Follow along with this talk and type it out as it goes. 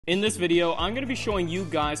In this video, I'm going to be showing you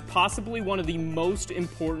guys possibly one of the most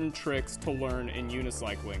important tricks to learn in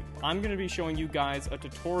unicycling. I'm going to be showing you guys a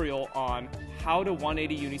tutorial on how to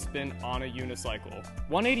 180 unispin on a unicycle.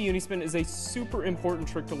 180 unispin is a super important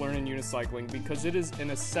trick to learn in unicycling because it is an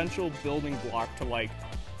essential building block to like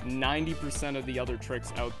 90% of the other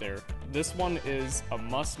tricks out there. This one is a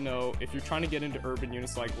must-know if you're trying to get into urban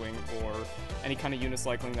unicycling or any kind of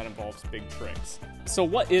unicycling that involves big tricks. So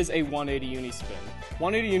what is a 180 unispin?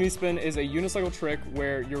 180 unispin is a unicycle trick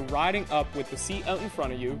where you're riding up with the seat out in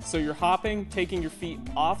front of you, so you're hopping, taking your feet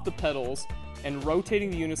off the pedals, and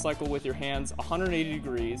rotating the unicycle with your hands 180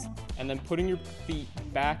 degrees, and then putting your feet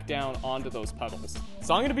back down onto those pedals.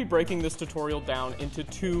 So I'm going to be breaking this tutorial down into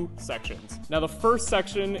two sections. Now the first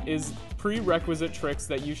section is prerequisite tricks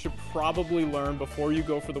that you should probably learn before you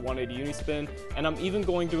go for the 180 unispin, and I'm even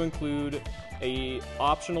going to include a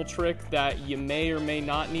optional trick that you may or may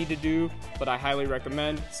not need to do, but I highly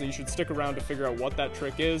recommend, so you should stick around to figure out what that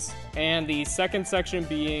trick is. And the second section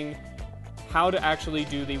being how to actually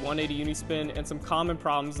do the 180 unispin and some common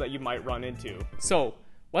problems that you might run into. So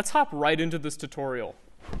let's hop right into this tutorial.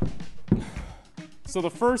 So the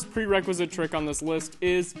first prerequisite trick on this list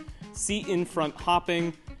is seat in front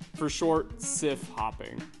hopping, for short SIF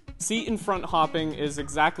hopping. Seat in front hopping is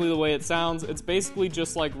exactly the way it sounds. It's basically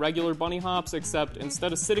just like regular bunny hops, except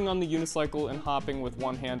instead of sitting on the unicycle and hopping with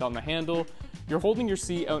one hand on the handle, you're holding your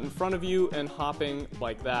seat out in front of you and hopping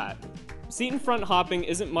like that. Seat in front hopping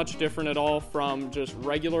isn't much different at all from just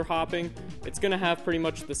regular hopping. It's going to have pretty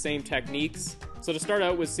much the same techniques. So to start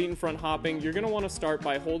out with seat in front hopping, you're going to want to start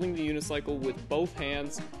by holding the unicycle with both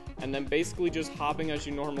hands and then basically just hopping as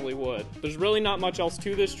you normally would. There's really not much else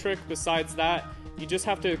to this trick besides that. You just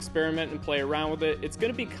have to experiment and play around with it. It's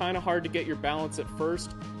going to be kind of hard to get your balance at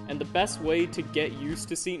first, and the best way to get used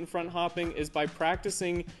to seat in front hopping is by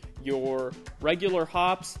practicing your regular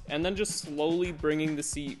hops and then just slowly bringing the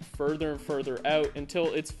seat further and further out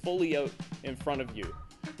until it's fully out in front of you.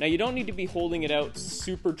 Now you don't need to be holding it out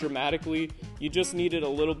super dramatically, you just need it a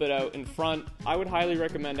little bit out in front. I would highly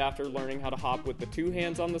recommend after learning how to hop with the two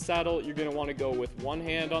hands on the saddle, you're going to want to go with one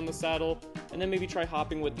hand on the saddle and then maybe try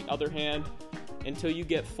hopping with the other hand until you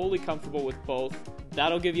get fully comfortable with both.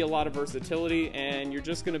 That'll give you a lot of versatility and you're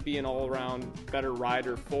just going to be an all-around better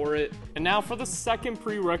rider for it. And now for the second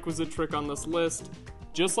prerequisite trick on this list,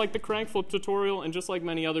 just like the crank flip tutorial and just like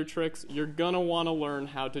many other tricks, you're going to want to learn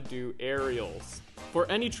how to do aerials. For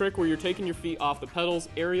any trick where you're taking your feet off the pedals,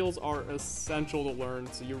 aerials are essential to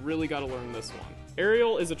learn, so you really got to learn this one.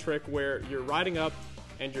 Aerial is a trick where you're riding up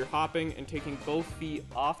and you're hopping and taking both feet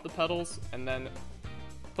off the pedals and then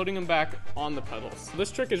putting them back on the pedals. So this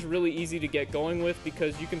trick is really easy to get going with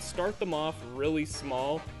because you can start them off really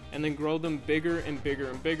small and then grow them bigger and bigger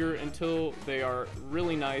and bigger until they are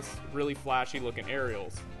really nice, really flashy looking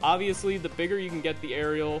aerials. Obviously, the bigger you can get the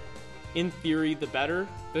aerial, in theory, the better.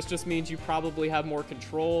 This just means you probably have more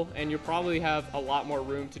control and you probably have a lot more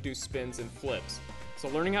room to do spins and flips. So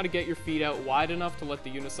learning how to get your feet out wide enough to let the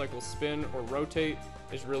unicycle spin or rotate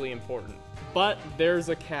is really important. But there's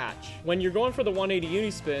a catch. When you're going for the 180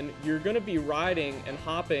 unispin, you're going to be riding and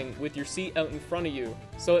hopping with your seat out in front of you.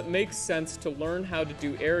 So it makes sense to learn how to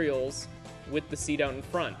do aerials with the seat out in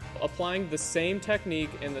front. Applying the same technique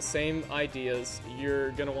and the same ideas, you're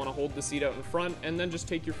going to want to hold the seat out in front and then just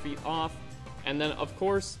take your feet off. And then, of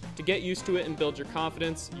course, to get used to it and build your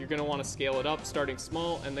confidence, you're going to want to scale it up, starting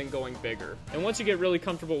small and then going bigger. And once you get really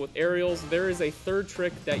comfortable with aerials, there is a third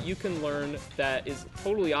trick that you can learn that is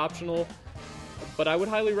totally optional, but I would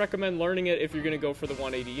highly recommend learning it if you're going to go for the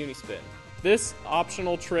 180 unispin. This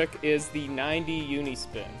optional trick is the 90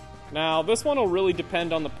 unispin. Now, this one will really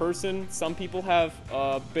depend on the person. Some people have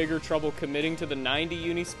bigger trouble committing to the 90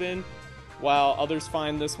 unispin, while others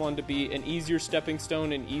find this one to be an easier stepping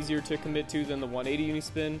stone and easier to commit to than the 180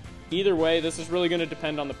 unispin. Either way, this is really going to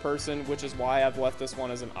depend on the person, which is why I've left this one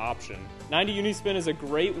as an option. 90 unispin is a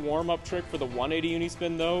great warm-up trick for the 180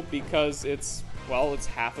 unispin though, because it's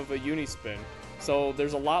half of a unispin. So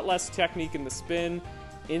there's a lot less technique in the spin.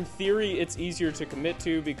 In theory, it's easier to commit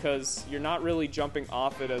to because you're not really jumping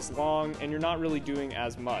off it as long and you're not really doing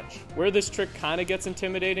as much. Where this trick kind of gets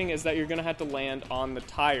intimidating is that you're going to have to land on the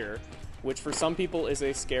tire, which for some people is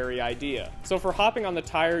a scary idea. So for hopping on the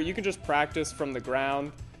tire, you can just practice from the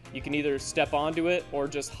ground. You can either step onto it or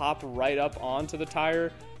just hop right up onto the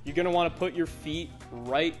tire. You're going to want to put your feet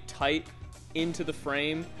right tight into the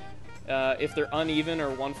frame. If they're uneven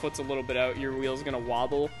or one foot's a little bit out, your wheel's going to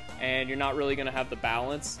wobble and you're not really going to have the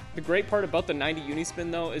balance. The great part about the 90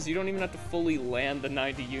 unispin though is you don't even have to fully land the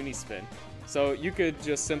 90 unispin. So you could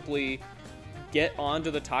just simply get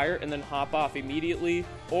onto the tire and then hop off immediately,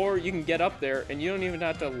 or you can get up there and you don't even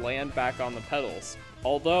have to land back on the pedals.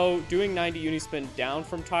 Although doing 90 Unispin down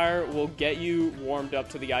from tire will get you warmed up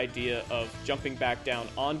to the idea of jumping back down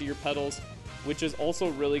onto your pedals, which is also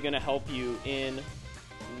really going to help you in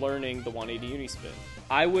learning the 180 Unispin.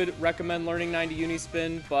 I would recommend learning 90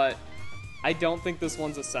 Unispin, but I don't think this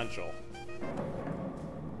one's essential.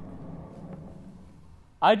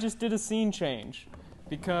 I just did a scene change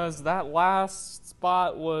because that last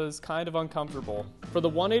spot was kind of uncomfortable. For the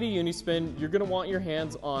 180 Unispin, you're gonna want your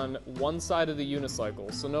hands on one side of the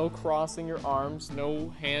unicycle, so no crossing your arms,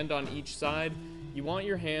 no hand on each side. You want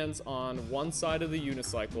your hands on one side of the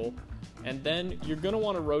unicycle, and then you're gonna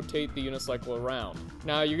wanna rotate the unicycle around.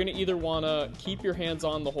 Now, you're gonna either wanna keep your hands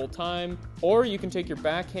on the whole time, or you can take your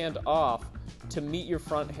back hand off to meet your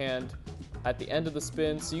front hand at the end of the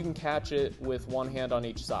spin so you can catch it with one hand on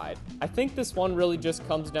each side. I think this one really just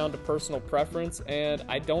comes down to personal preference, and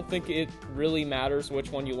I don't think it really matters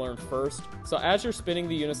which one you learn first. So as you're spinning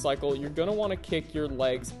the unicycle, you're gonna wanna kick your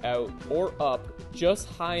legs out or up just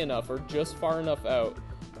high enough or just far enough out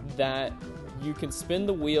that you can spin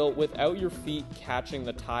the wheel without your feet catching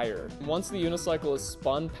the tire. Once the unicycle is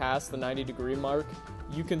spun past the 90-degree mark,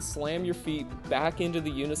 you can slam your feet back into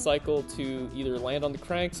the unicycle to either land on the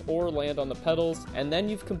cranks or land on the pedals, and then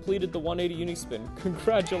you've completed the 180 Unispin.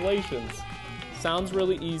 Congratulations! Sounds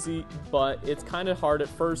really easy, but it's kind of hard at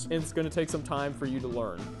first, and it's going to take some time for you to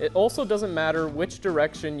learn. It also doesn't matter which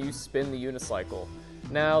direction you spin the unicycle.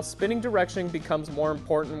 Now, spinning direction becomes more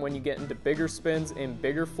important when you get into bigger spins and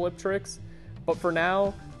bigger flip tricks, but for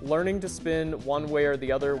now, learning to spin one way or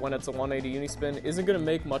the other when it's a 180 Unispin isn't going to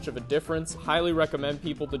make much of a difference. Highly recommend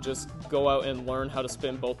people to just go out and learn how to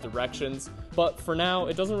spin both directions. But for now,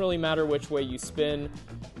 it doesn't really matter which way you spin.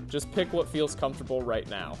 Just pick what feels comfortable right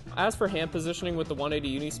now. As for hand positioning with the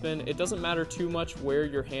 180 Unispin, it doesn't matter too much where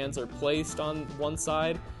your hands are placed on one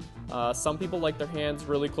side. Some people like their hands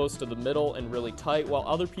really close to the middle and really tight, while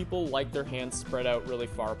other people like their hands spread out really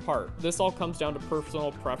far apart. This all comes down to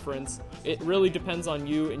personal preference. It really depends on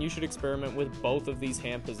you, and you should experiment with both of these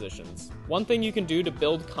hand positions. One thing you can do to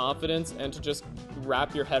build confidence and to just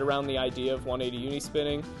wrap your head around the idea of 180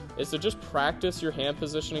 Unispinning is to just practice your hand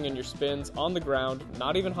positioning and your spins on the ground,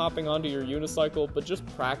 not even hopping onto your unicycle, but just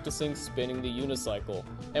practicing spinning the unicycle.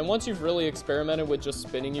 And once you've really experimented with just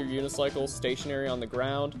spinning your unicycle stationary on the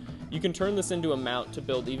ground, you can turn this into a mount to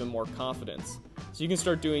build even more confidence. So you can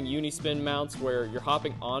start doing Unispin mounts where you're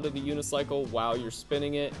hopping onto the unicycle while you're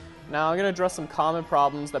spinning it. Now I'm going to address some common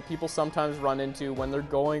problems that people sometimes run into when they're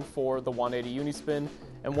going for the 180 Unispin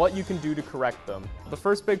and what you can do to correct them. The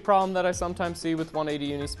first big problem that I sometimes see with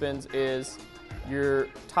 180 Unispins is your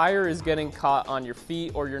tire is getting caught on your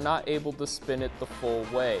feet, or you're not able to spin it the full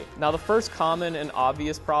way. Now the first common and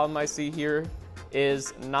obvious problem I see here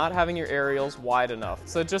is not having your aerials wide enough.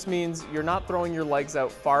 So it just means you're not throwing your legs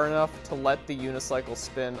out far enough to let the unicycle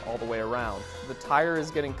spin all the way around. The tire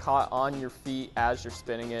is getting caught on your feet as you're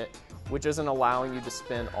spinning it, which isn't allowing you to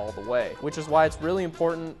spin all the way. Which is why it's really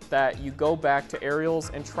important that you go back to aerials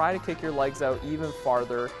and try to kick your legs out even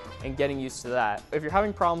farther and getting used to that. If you're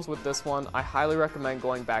having problems with this one, I highly recommend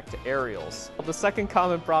going back to aerials. The second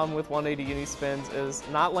common problem with 180 Unispins is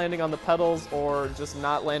not landing on the pedals or just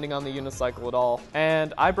not landing on the unicycle at all.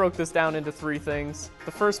 And I broke this down into three things.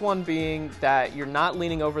 The first one being that you're not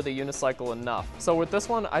leaning over the unicycle enough. So with this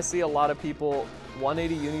one, I see a lot of people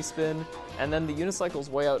 180 Unispin, and then the unicycle's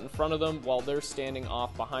way out in front of them while they're standing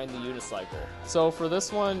off behind the unicycle. So for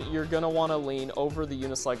this one, you're gonna wanna lean over the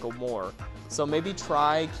unicycle more. So maybe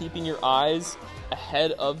try keeping your eyes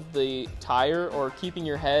ahead of the tire or keeping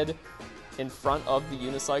your head in front of the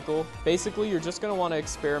unicycle. Basically, you're just going to want to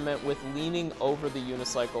experiment with leaning over the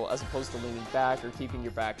unicycle as opposed to leaning back or keeping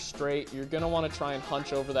your back straight. You're going to want to try and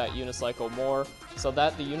hunch over that unicycle more so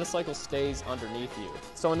that the unicycle stays underneath you.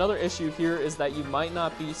 So another issue here is that you might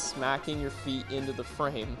not be smacking your feet into the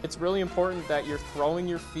frame. It's really important that you're throwing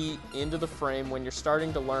your feet into the frame when you're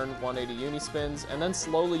starting to learn 180 Unispins, and then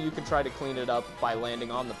slowly you can try to clean it up by landing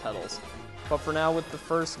on the pedals. But for now, with the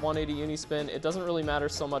first 180 Unispin, it doesn't really matter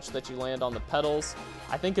so much that you land on the pedals.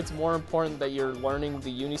 I think it's more important that you're learning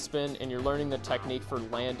the Unispin and you're learning the technique for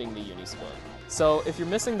landing the Unispin. So if you're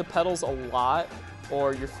missing the pedals a lot,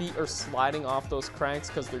 or your feet are sliding off those cranks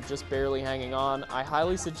because they're just barely hanging on, I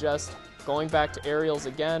highly suggest going back to aerials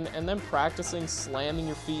again and then practicing slamming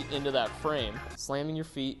your feet into that frame. Slamming your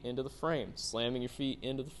feet into the frame. Slamming your feet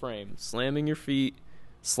into the frame. Slamming your feet.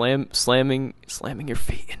 Slamming your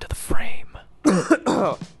feet into the frame.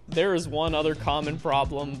 there is one other common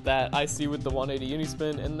problem that I see with the 180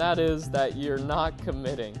 Unispin, and that is that you're not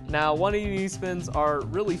committing. Now, 180 Unispins are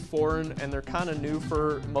really foreign and they're kind of new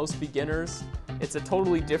for most beginners. It's a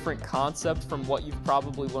totally different concept from what you've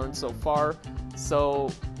probably learned so far,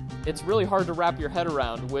 so it's really hard to wrap your head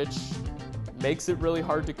around, which makes it really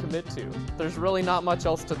hard to commit to. There's really not much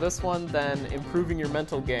else to this one than improving your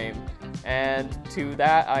mental game. And to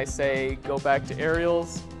that I say, go back to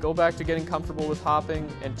aerials, go back to getting comfortable with hopping,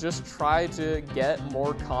 and just try to get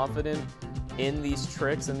more confident in these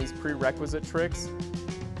tricks and these prerequisite tricks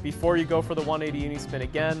before you go for the 180 Unispin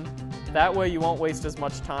again. That way you won't waste as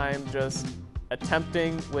much time just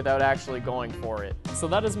attempting without actually going for it. So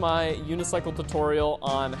that is my unicycle tutorial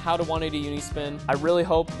on how to 180 Unispin. I really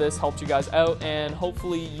hope this helped you guys out, and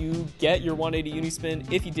hopefully you get your 180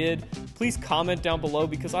 Unispin. If you did, please comment down below,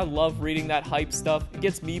 because I love reading that hype stuff. It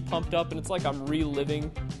gets me pumped up and it's like I'm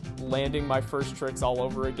reliving landing my first tricks all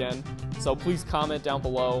over again. So please comment down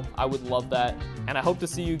below. I would love that. And I hope to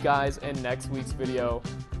see you guys in next week's video.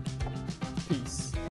 Peace.